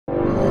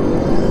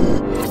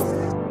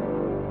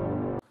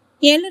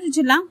ఏలూరు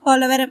జిల్లా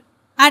పోలవరం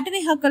అటవీ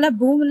హక్కుల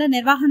భూముల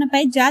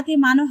నిర్వహణపై జాతీయ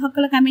మానవ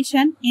హక్కుల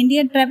commission,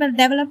 Indian tribal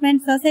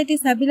development society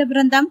సభ్యుల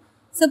బృందం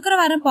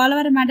శుక్రవారం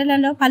పోలవరం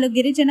మండలంలో పలు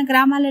గిరిజన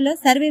గ్రామాలలో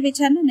సర్వే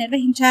విచారణ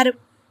నిర్వహించారు.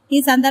 ఈ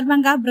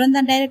సందర్భంగా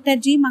బృందం డైరెక్టర్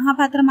జి.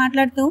 మహాపాత్ర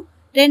మాట్లాడుతూ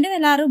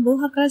 2006 భూ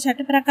హక్కుల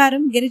చట్ట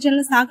ప్రకారం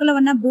గిరిజనుల సాగులో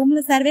ఉన్న భూముల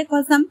సర్వే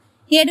కోసం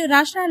 7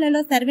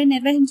 రాష్ట్రాలలో సర్వే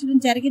నిర్వహించడం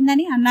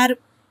జరిగిందని అన్నారు.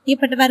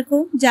 ఇప్పటి వరకు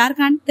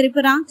జార్ఖండ్,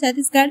 త్రిపుర,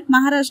 ఛత్తీస్గఢ్,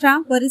 మహారాష్ట్ర,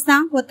 ఒరిస్సా,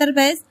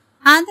 ఉత్తరప్రదేశ్,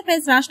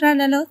 ఆంధ్రప్రదేశ్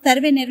రాష్ట్రాలలో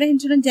సర్వే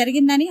నిర్వహించడం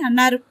జరిగిందని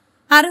అన్నారు.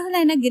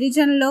 అర్హులైన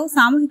గిరిజనుల్లో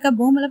సామూహిక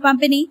భూముల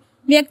పంపిణీ,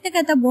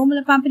 వ్యక్తిగత భూముల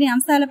పంపిణీ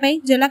అంశాలపై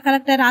జిల్లా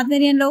కలెక్టర్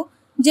ఆధ్వర్యంలో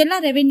జిల్లా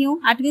రెవెన్యూ,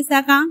 అటవీ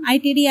శాఖ,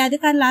 ఐటీడీ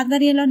అధికారుల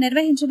ఆధ్వర్యంలో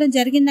నిర్వహించడం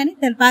జరిగిందని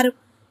తెలిపారు.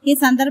 ఈ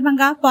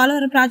సందర్భంగా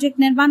పోలవరం ప్రాజెక్టు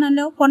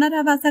నిర్మాణంలో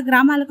పునరావాస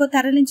గ్రామాలకు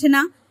తరలించిన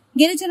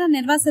గిరిజన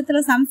నిర్వాసితుల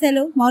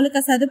సమస్యలు, మౌలిక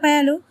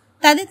సదుపాయాలు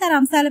తదితర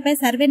అంశాలపై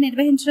సర్వే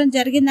నిర్వహించడం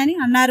జరిగిందని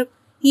అన్నారు.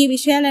 ఈ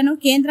విషయాలను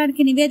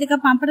కేంద్రానికి నివేదిక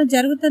పంపడం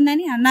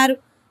జరుగుతుందని అన్నారు.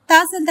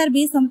 తహసీల్దార్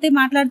బి. సుమతి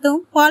మాట్లాడుతూ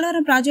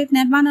పోలవరం ప్రాజెక్టు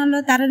నిర్మాణంలో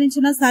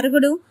తరలించిన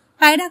సరుగుడు,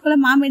 పైడాకుల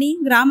మామిడి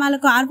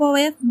గ్రామాలకు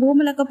ROF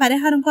భూములకు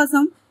పరిహారం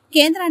కోసం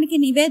కేంద్రానికి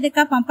నివేదిక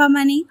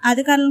పంపామని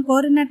అధికారులను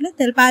కోరినట్లు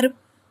తెలిపారు.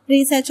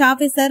 Research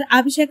officer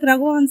Abhishek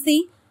Raghuvanshi,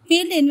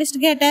 field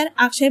investigator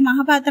Akshay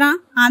Mohapatra,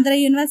 Andhra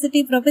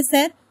university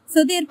professor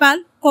Sudheer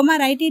Paul,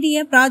 Kumar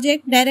ITDA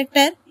project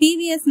director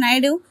PVS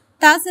Naidu,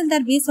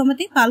 తహసీల్దార్ బి.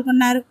 సుమతి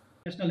పాల్గొన్నారు.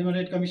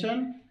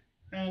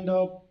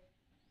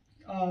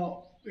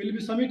 We will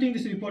be submitting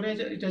this report, as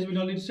it has been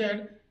already said.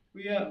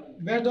 We are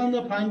based on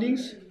the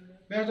findings,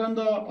 based on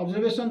the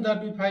observations that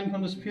we find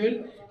from this field.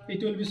 It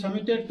will be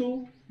submitted to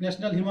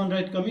National Human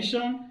Rights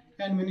Commission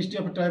and Ministry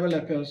of Tribal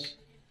Affairs.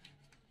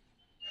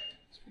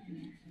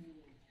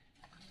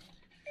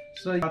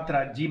 So,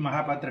 G.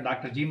 Mahapatra,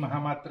 Dr. G.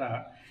 Mahapatra,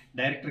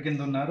 Director కింద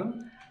ఉన్నారు.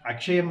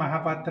 Akshay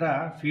Mohapatra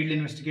field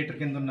investigator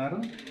కింద ఉన్నారు.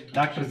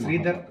 Doctor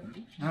Sridhar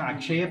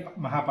Akshay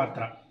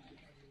Mohapatra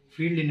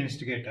field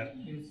investigator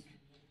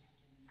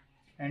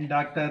and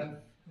Dr.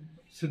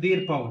 Sudhir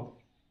Paul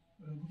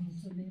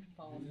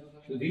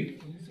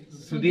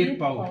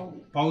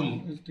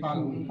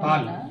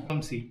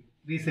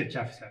Research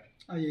Officer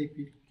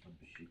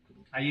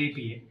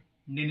IIPA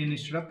Indian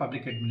Institute of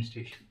Public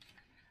Administration.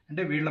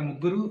 అంటే వీళ్ళ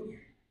ముగ్గురు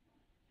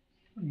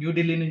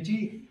న్యూఢిల్లీ నుంచి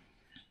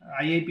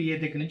IIPA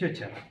దగ్గర నుంచి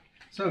వచ్చారు.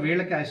 సో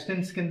వీళ్ళకి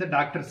అసిస్టెంట్స్ కింద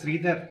doctor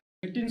Sridhar.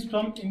 Greetings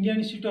from Indian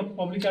Institute of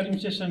Public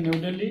Administration, New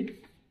Delhi.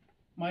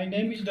 My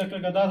name is Dr.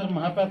 Gadadhar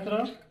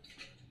Mahapatra.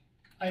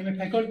 I am a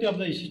faculty of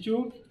the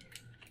institute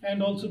and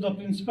also the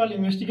principal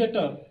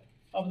investigator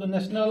of the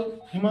National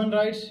Human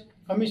Rights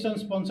Commission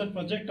sponsored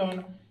project on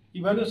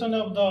evaluation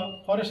of the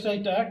Forest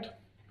Rights Act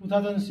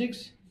 2006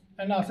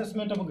 and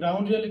assessment of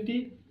ground reality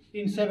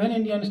in 7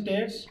 Indian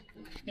states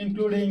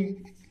including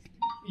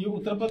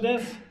Uttar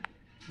Pradesh,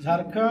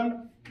 Jharkhand,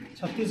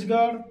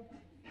 Chhattisgarh,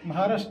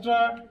 Maharashtra,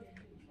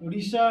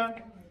 Odisha,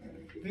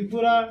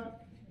 Tripura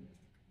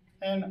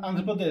and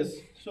Andhra Pradesh.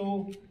 So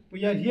we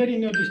are here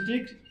in your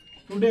district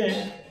today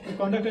to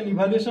conduct an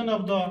evaluation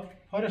of the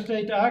Forest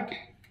Rights Act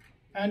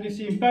and its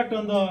impact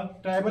on the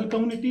tribal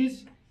communities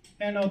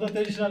and other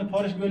traditional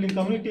forest dwelling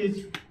communities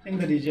in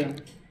the region.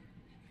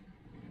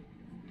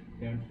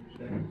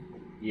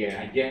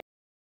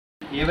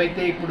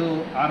 ఏవైతే ఇప్పుడు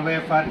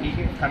RYFRD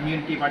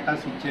community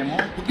pattas ఇచ్చామో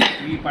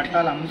ఈ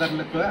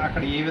పట్టాలందరితో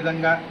అక్కడ ఏ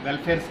విధంగా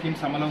welfare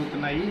schemes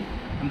అమలవుతున్నాయి,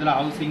 అందులో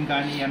housing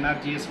కానీ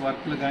NRGS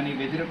వర్క్లు కానీ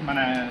మన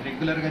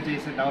రెగ్యులర్గా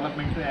చేసే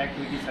డెవలప్మెంట్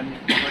యాక్టివిటీస్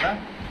అన్నింటినీ కూడా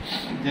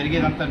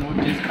జరిగేదంతా నోట్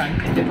చేసి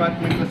అన్ని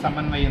డిపార్ట్మెంట్ల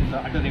సమన్వయంతో,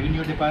 అటు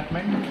రెవెన్యూ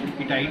డిపార్ట్మెంట్,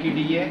 ఇటు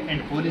ITDA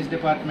అండ్ పోలీస్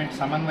డిపార్ట్మెంట్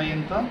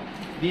సమన్వయంతో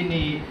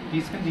దీన్ని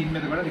తీసుకుని దీని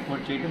మీద కూడా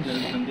రిపోర్ట్ చేయడం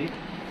జరుగుతుంది.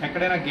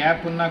 ఎక్కడైనా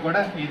గ్యాప్ ఉన్నా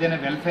కూడా ఏదైనా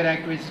వెల్ఫేర్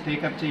యాక్టివిటీస్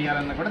టేకప్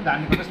చేయాలన్నా కూడా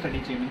దాన్ని కూడా స్టడీ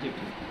చేయమని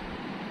చెప్పింది.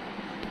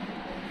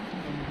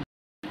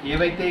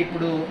 ఏవైతే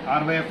ఇప్పుడు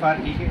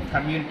RYFRD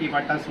కమ్యూనిటీ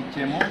పట్టాస్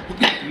ఇచ్చామో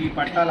ఈ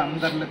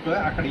పట్టాలందరితో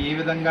అక్కడ ఏ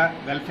విధంగా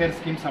వెల్ఫేర్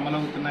స్కీమ్స్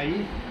అమలవుతున్నాయి,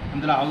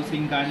 అందులో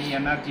హౌసింగ్ కానీ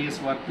NRGS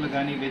వర్క్లు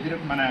కానీ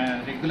మన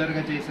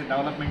రెగ్యులర్గా చేసే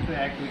డెవలప్మెంట్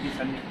యాక్టివిటీస్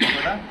అన్నింటినీ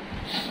కూడా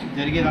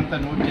జరిగేదంతా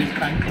నోట్ చేసి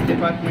అన్ని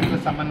డిపార్ట్మెంట్ల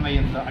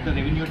సమన్వయంతో, అటు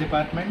రెవెన్యూ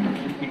డిపార్ట్మెంట్,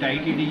 ఇటు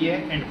ITDA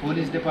అండ్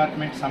పోలీస్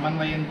డిపార్ట్మెంట్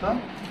సమన్వయంతో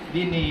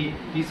దీన్ని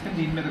తీసుకుని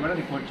దీని మీద కూడా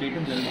రిపోర్ట్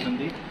చేయడం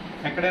జరుగుతుంది.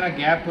 ఎక్కడైనా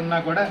గ్యాప్ ఉన్నా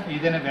కూడా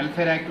ఏదైనా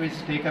వెల్ఫేర్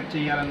యాక్టివిటీస్ టేకప్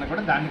చేయాలన్నా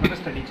కూడా దాన్ని కూడా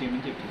స్టడీ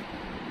చేయమని చెప్పింది.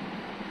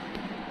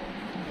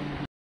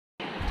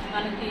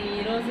 మనకి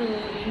ఈరోజు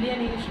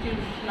Indian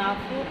institute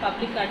of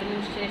public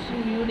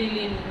administration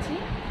New Delhi నుంచి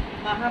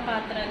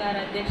మహాపాత్ర గారి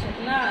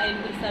అధ్యక్షతన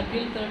 5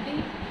 సభ్యులతోటి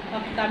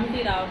ఒక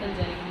కమిటీ రావడం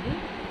జరిగింది.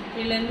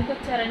 వీళ్ళు ఎందుకు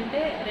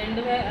వచ్చారంటే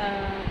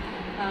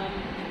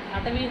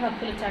అటవీ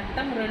హక్కుల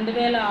చట్టం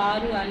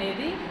 2006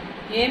 అనేది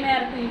ఏ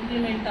మేరకు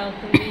ఇంప్లిమెంట్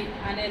అవుతుంది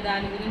అనే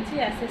దాని గురించి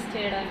అసెస్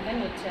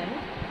చేయడానికని వచ్చారు.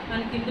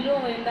 మనకి ఇందులో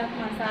ఇందాక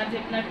మన సార్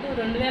చెప్పినట్టు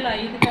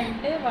 2005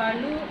 కంటే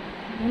వాళ్ళు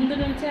ముందు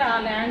నుంచే ఆ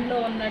ల్యాండ్లో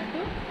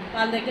ఉన్నట్టు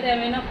వాళ్ళ దగ్గర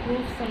ఏమైనా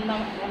ప్రూఫ్స్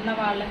ఉన్న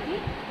వాళ్ళకి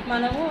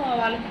మనము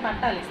వాళ్ళకి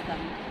పట్టాలు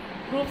ఇస్తాము.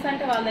 ప్రూఫ్స్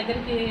అంటే వాళ్ళ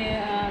దగ్గరికి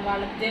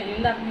వాళ్ళకి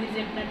ఇందాక మీరు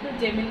చెప్పినట్టు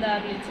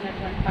జమీందారులు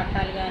ఇచ్చినటువంటి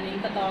పట్టాలు కానీ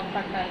ఇంకా తోక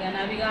పట్టాలు కానీ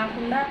అవి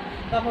కాకుండా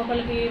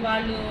ఒక్కొక్కరికి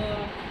వాళ్ళు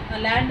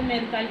ల్యాండ్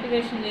మీద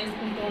కల్టివేషన్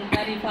చేసుకుంటూ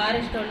ఉంటారు. ఈ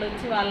ఫారెస్ట్ వాళ్ళు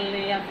వచ్చి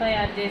వాళ్ళని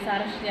ఎఫ్ఐఆర్ చేసి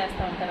అరెస్ట్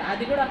చేస్తూ ఉంటారు.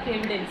 అది కూడా ఒక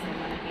ఎవిడెన్స్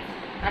మనకి.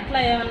 అట్లా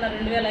ఏమన్నా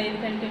 2005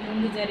 కంటే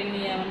ముందు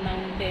జరిగినవి ఏమన్నా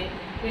ఉంటే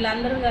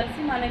వీళ్ళందరూ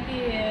కలిసి మనకి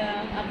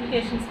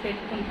అప్లికేషన్స్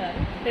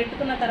పెట్టుకుంటారు.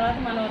 పెట్టుకున్న తర్వాత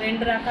మనం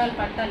 2 రకాల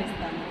పట్టాలు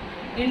ఇస్తాము.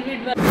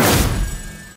 ఇండివిజువల్